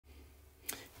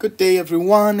Good day,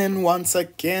 everyone, and once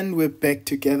again we're back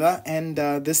together, and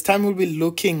this time we'll be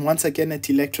looking once again at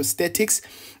electrostatics.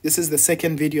 This is the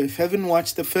second video. If you haven't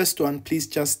watched the first one, please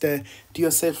just do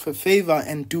yourself a favor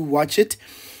and do watch it.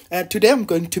 Today I'm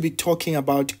going to be talking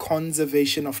about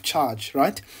conservation of charge,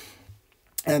 right?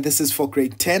 And this is for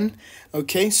grade 10.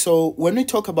 Okay, so when we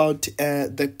talk about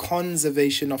the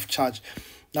conservation of charge,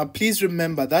 now please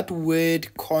remember that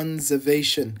word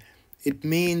conservation. It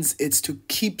means it's to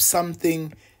keep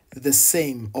something the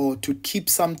same, or to keep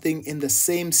something in the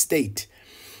same state.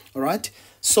 All right,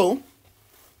 so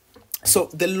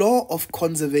the law of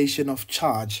conservation of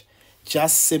charge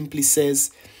just simply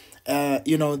says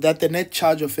that the net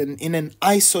charge of in an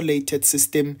isolated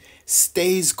system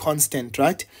stays constant,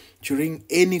 right, during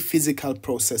any physical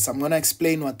process. I'm going to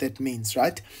explain what that means,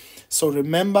 right? So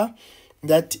remember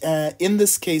that in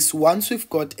this case, once we've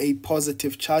got a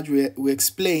positive charge, we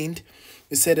explained,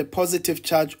 we said a positive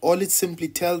charge, all it simply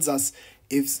tells us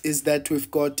is that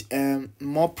we've got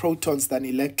more protons than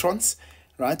electrons,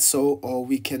 right? So, or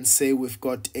we can say we've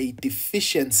got a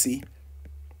deficiency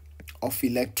of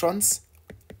electrons,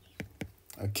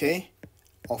 okay,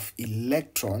 of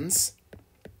electrons.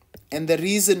 And the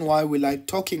reason why we like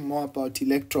talking more about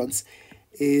electrons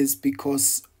is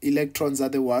because electrons are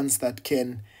the ones that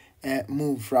can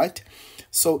move, right?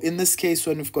 So in this case,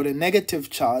 when we've got a negative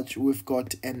charge, we've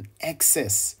got an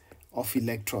excess of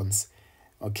electrons.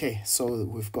 Okay, so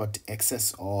we've got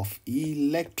excess of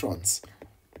electrons.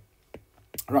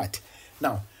 Right,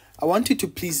 now I want you to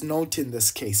please note in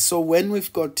this case, so when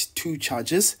we've got two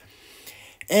charges,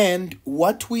 and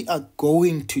what we are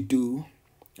going to do,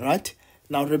 right?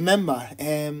 Now remember,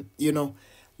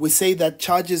 we say that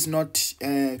charge is not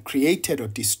created or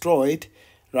destroyed,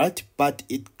 right? But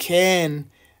it can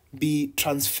be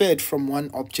transferred from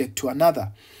one object to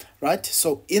another, right?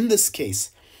 So in this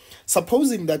case,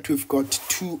 supposing that we've got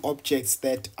two objects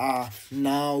that are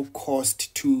now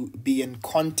caused to be in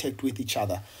contact with each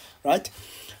other, right?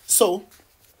 So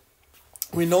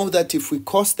we know that if we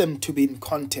cause them to be in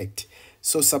contact,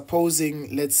 so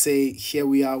supposing, let's say here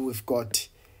we are, we've got,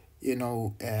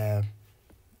 an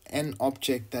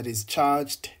object that is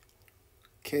charged.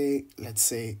 Okay, let's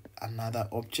say another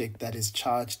object that is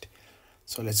charged.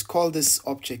 So let's call this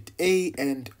object A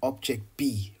and object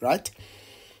B, right?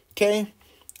 Okay,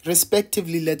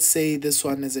 respectively, let's say this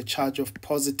one is a charge of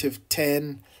positive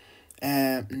 10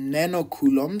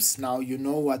 nanocoulombs. Now you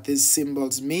know what these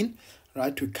symbols mean,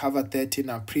 right? We covered that in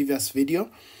our previous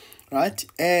video, right?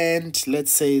 And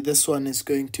let's say this one is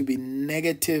going to be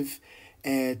negative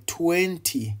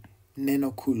 20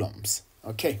 nanocoulombs.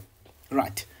 Okay,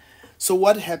 right. So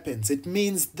what happens? It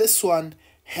means this one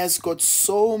has got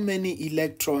so many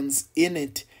electrons in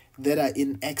it that are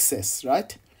in excess,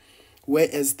 right?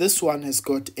 Whereas this one has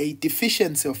got a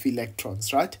deficiency of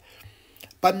electrons, right?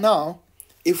 But now,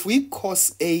 if we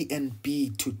cause A and B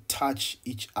to touch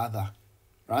each other,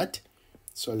 right?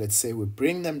 So let's say we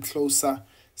bring them closer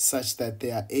such that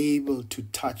they are able to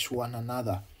touch one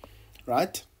another,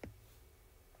 right?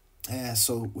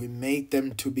 So we make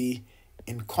them to be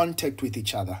in contact with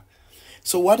each other.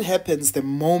 So what happens the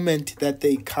moment that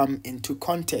they come into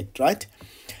contact, right?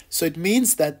 So it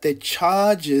means that the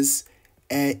charges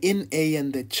in A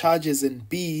and the charges in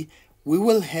B, we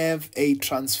will have a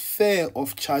transfer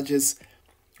of charges,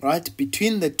 right,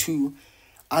 between the two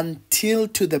until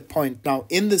to the point. Now,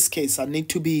 in this case, I need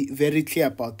to be very clear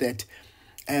about that.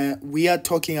 We are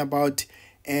talking about,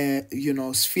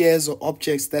 spheres or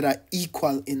objects that are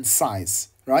equal in size,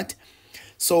 right?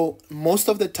 So most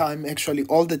of the time, actually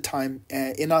all the time,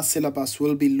 in our syllabus,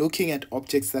 we'll be looking at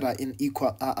objects that are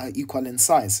equal in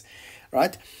size,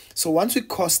 right? So once we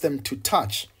cause them to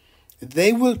touch,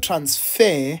 they will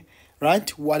transfer, right,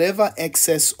 whatever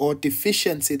excess or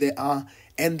deficiency they are,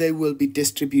 and they will be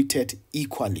distributed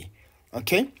equally.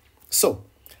 Okay, so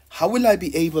how will I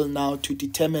be able now to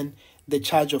determine the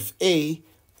charge of A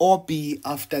or B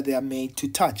after they are made to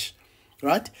touch,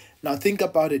 right? Now think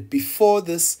about it. Before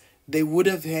this, they would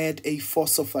have had a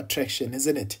force of attraction,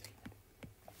 isn't it?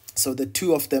 So the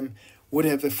two of them would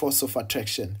have a force of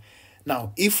attraction.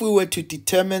 Now, if we were to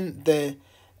determine the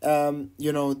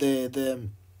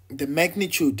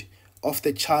magnitude of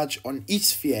the charge on each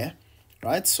sphere,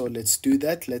 right? So let's do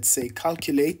that. Let's say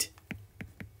calculate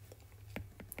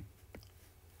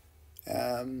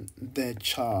the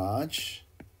charge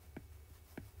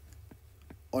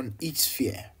on each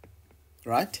sphere,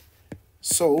 right?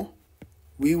 So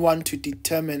we want to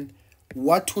determine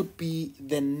what would be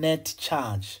the net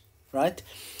charge, right?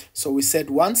 So we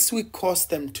said once we cause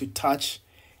them to touch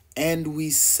and we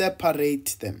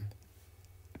separate them,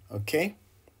 okay,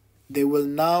 they will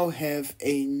now have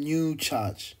a new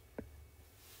charge.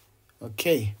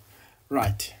 Okay,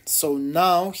 right. So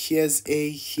now here's A,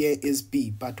 here is B.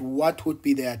 But what would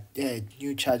be their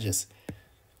new charges?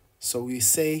 So we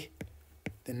say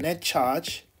the net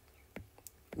charge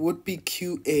would be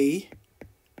QA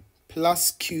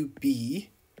plus QB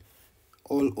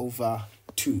all over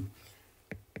 2.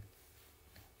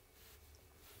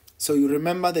 So you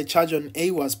remember the charge on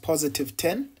A was positive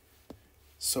 10.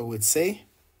 So we'd say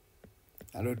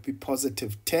that would be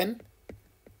positive 10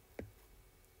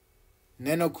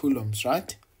 nanocoulombs,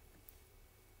 right?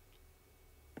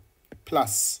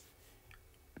 Plus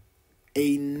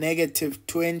a negative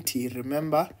 20.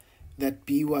 Remember that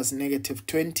B was negative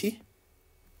 20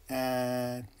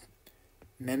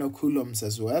 nanocoulombs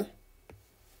as well.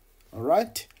 All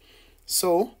right.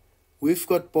 So we've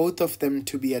got both of them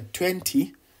to be at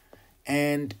 20.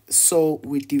 And so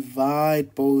we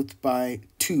divide both by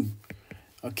 2.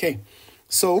 Okay,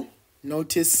 so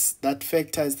notice that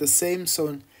factor is the same.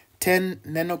 So 10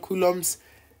 nanocoulombs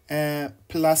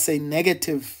plus a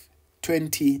negative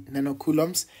 20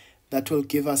 nanocoulombs, that will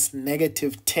give us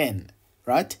negative 10,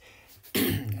 right?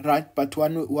 Right, but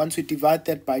once we divide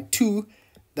that by 2,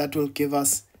 that will give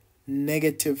us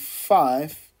negative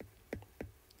 5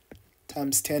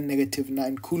 times 10, negative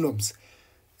 9 coulombs.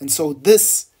 And so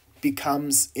this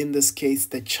becomes, in this case,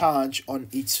 the charge on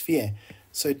each sphere.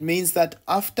 So it means that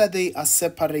after they are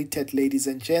separated, ladies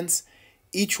and gents,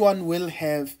 each one will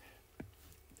have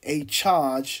a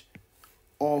charge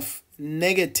of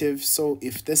negative. So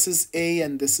if this is A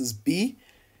and this is B,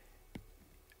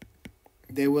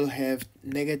 they will have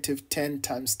negative 10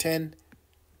 times 10,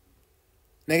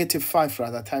 negative 5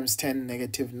 rather, times 10,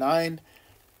 negative 9.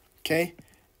 Okay,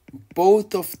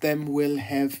 both of them will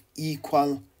have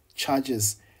equal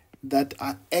charges that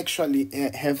are actually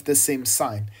have the same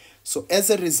sign. So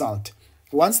as a result,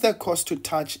 once they're caused to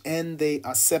touch and they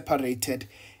are separated,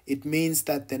 it means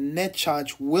that the net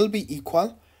charge will be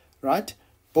equal, right?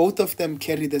 Both of them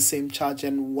carry the same charge,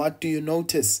 and what do you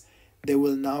notice? They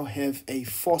will now have a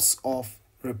force of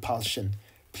repulsion.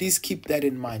 Please keep that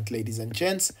in mind, ladies and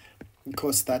gents,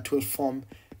 because that will form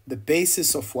the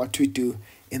basis of what we do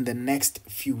in the next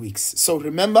few weeks. So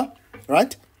remember,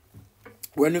 right,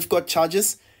 when we've got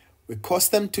charges, we cause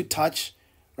them to touch,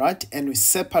 right, and we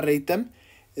separate them,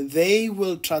 they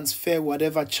will transfer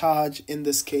whatever charge, in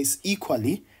this case,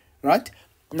 equally, right?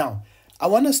 Now, I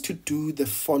want us to do the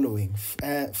following.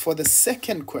 For the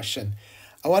second question,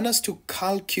 I want us to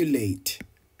calculate,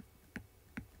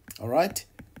 all right,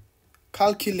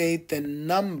 calculate the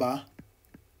number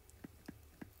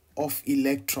of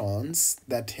electrons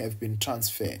that have been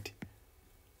transferred,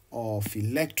 of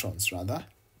electrons rather,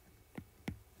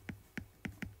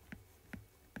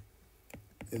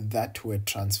 that were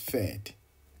transferred.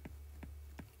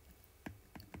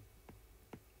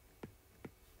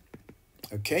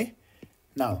 Okay,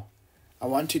 now I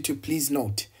want you to please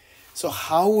note, so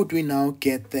how would we now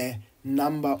get the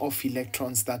number of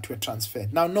electrons that were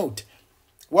transferred? Now note,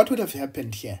 what would have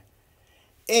happened here?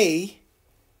 A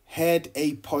had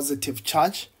a positive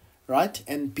charge, right,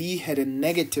 and B had a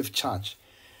negative charge.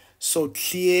 So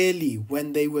clearly,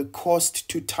 when they were caused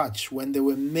to touch, when they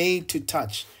were made to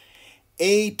touch,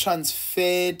 A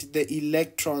transferred the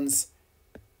electrons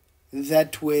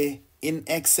that were in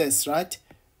excess, right?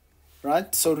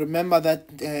 Right. So remember that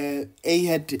A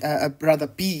had rather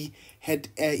B had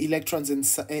electrons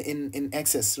in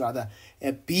excess rather.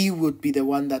 B would be the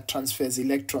one that transfers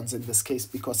electrons in this case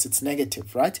because it's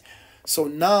negative, right? So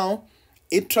now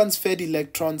it transferred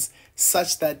electrons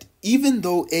such that even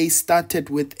though A started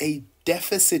with a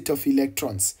deficit of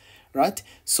electrons, right?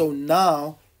 So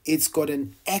now it's got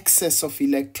an excess of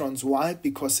electrons. Why?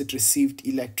 Because it received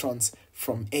electrons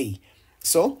from A.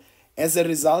 So as a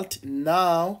result,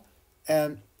 now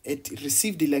it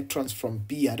received electrons from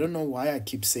B. I don't know why I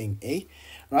keep saying A,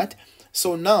 right?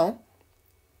 So now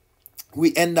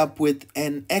we end up with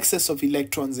an excess of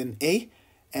electrons in A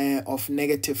of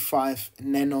negative 5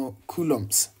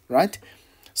 nanocoulombs, right?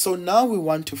 So now we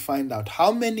want to find out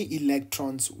how many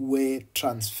electrons were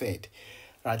transferred.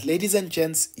 Right, ladies and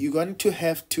gents, you're going to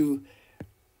have to,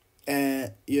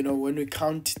 when we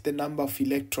count the number of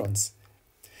electrons,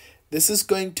 this is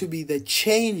going to be the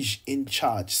change in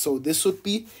charge. So this would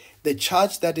be the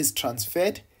charge that is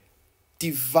transferred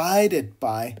divided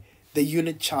by the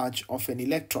unit charge of an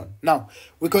electron. Now,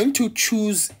 we're going to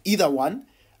choose either one,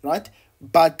 right?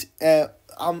 But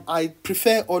I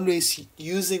prefer always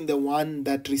using the one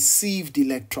that received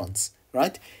electrons,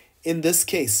 right? In this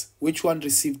case, which one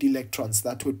received electrons?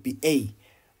 That would be A,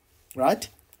 right?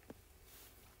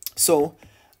 So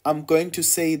I'm going to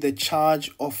say the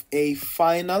charge of A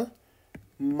final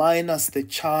minus the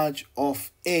charge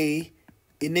of A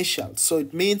initial. So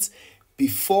it means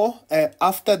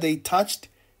after they touched,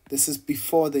 this is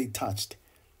before they touched,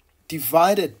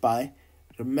 divided by,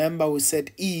 remember we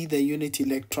said E, the unit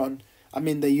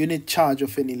charge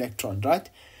of an electron, right?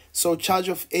 So charge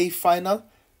of A final,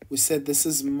 we said this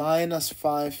is minus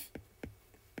 5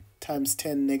 times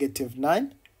 10 negative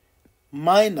 9,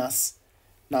 minus,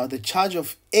 now the charge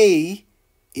of A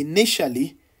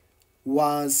initially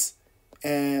was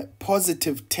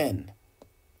positive 10,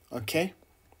 okay?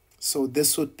 So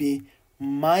this would be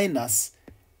minus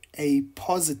a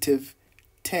positive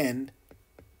 10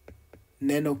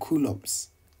 nanocoulombs,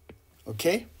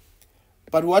 okay?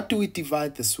 But what do we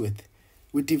divide this with?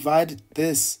 We divide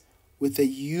this with a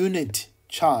unit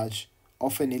charge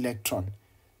of an electron.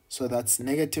 So that's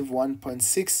negative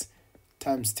 1.6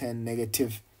 times 10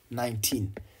 negative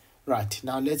 19. Right,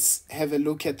 now let's have a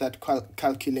look at that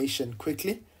calculation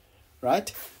quickly,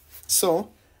 right?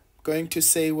 So, going to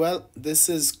say, well, this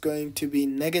is going to be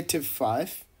negative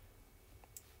 5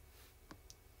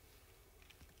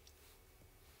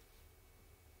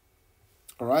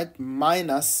 all right,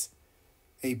 minus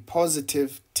a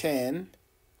positive 10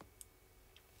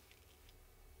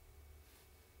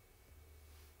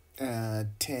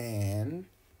 10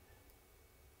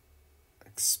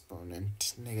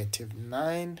 exponent negative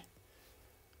 9,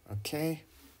 okay,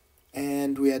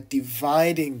 and we are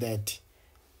dividing that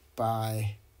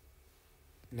by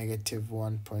negative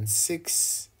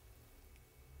 1.6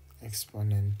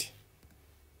 exponent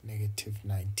negative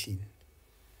 19.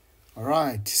 All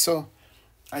right, so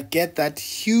I get that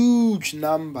huge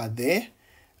number there,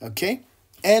 okay?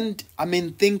 And I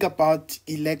mean, think about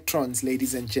electrons,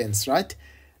 ladies and gents, right?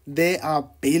 There are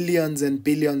billions and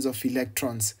billions of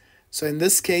electrons. So in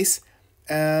this case,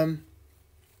 the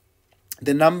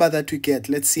number that we get,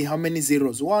 let's see how many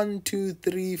zeros. 1, 2,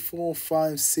 3, 4,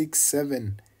 5, 6,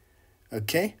 7.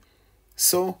 Okay,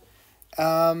 so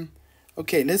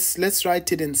okay, let's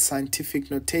write it in scientific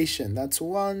notation. That's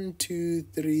 1, 2,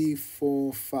 3,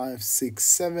 4, 5, 6,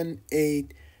 7,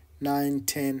 8, 9,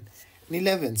 10, and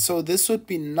 11. So this would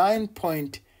be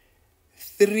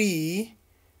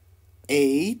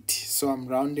 9.38. So I'm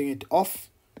rounding it off,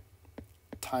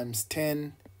 times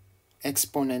 10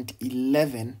 exponent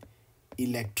 11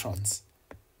 electrons.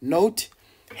 Note,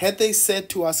 had they said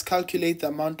to us calculate the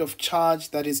amount of charge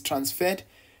that is transferred,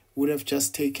 would have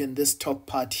just taken this top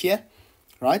part here,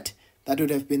 right? That would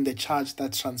have been the charge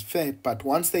that's transferred. But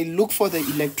once they look for the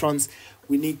electrons,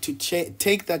 we need to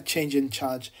take that change in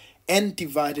charge and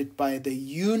divide it by the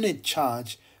unit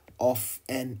charge of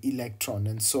an electron.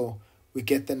 And so we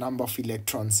get the number of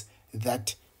electrons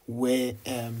that were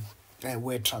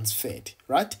transferred,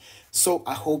 right? So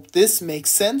I hope this makes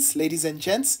sense, ladies and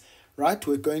gents, right?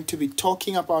 We're going to be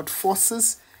talking about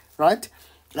forces, right?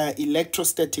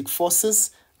 Electrostatic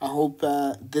forces. I hope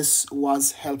this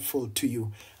was helpful to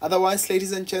you. Otherwise,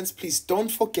 ladies and gents, please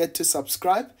don't forget to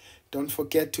subscribe. Don't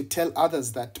forget to tell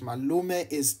others that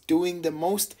Malume is doing the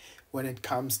most when it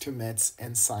comes to maths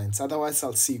and science. Otherwise,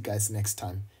 I'll see you guys next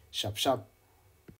time. Sharp, sharp.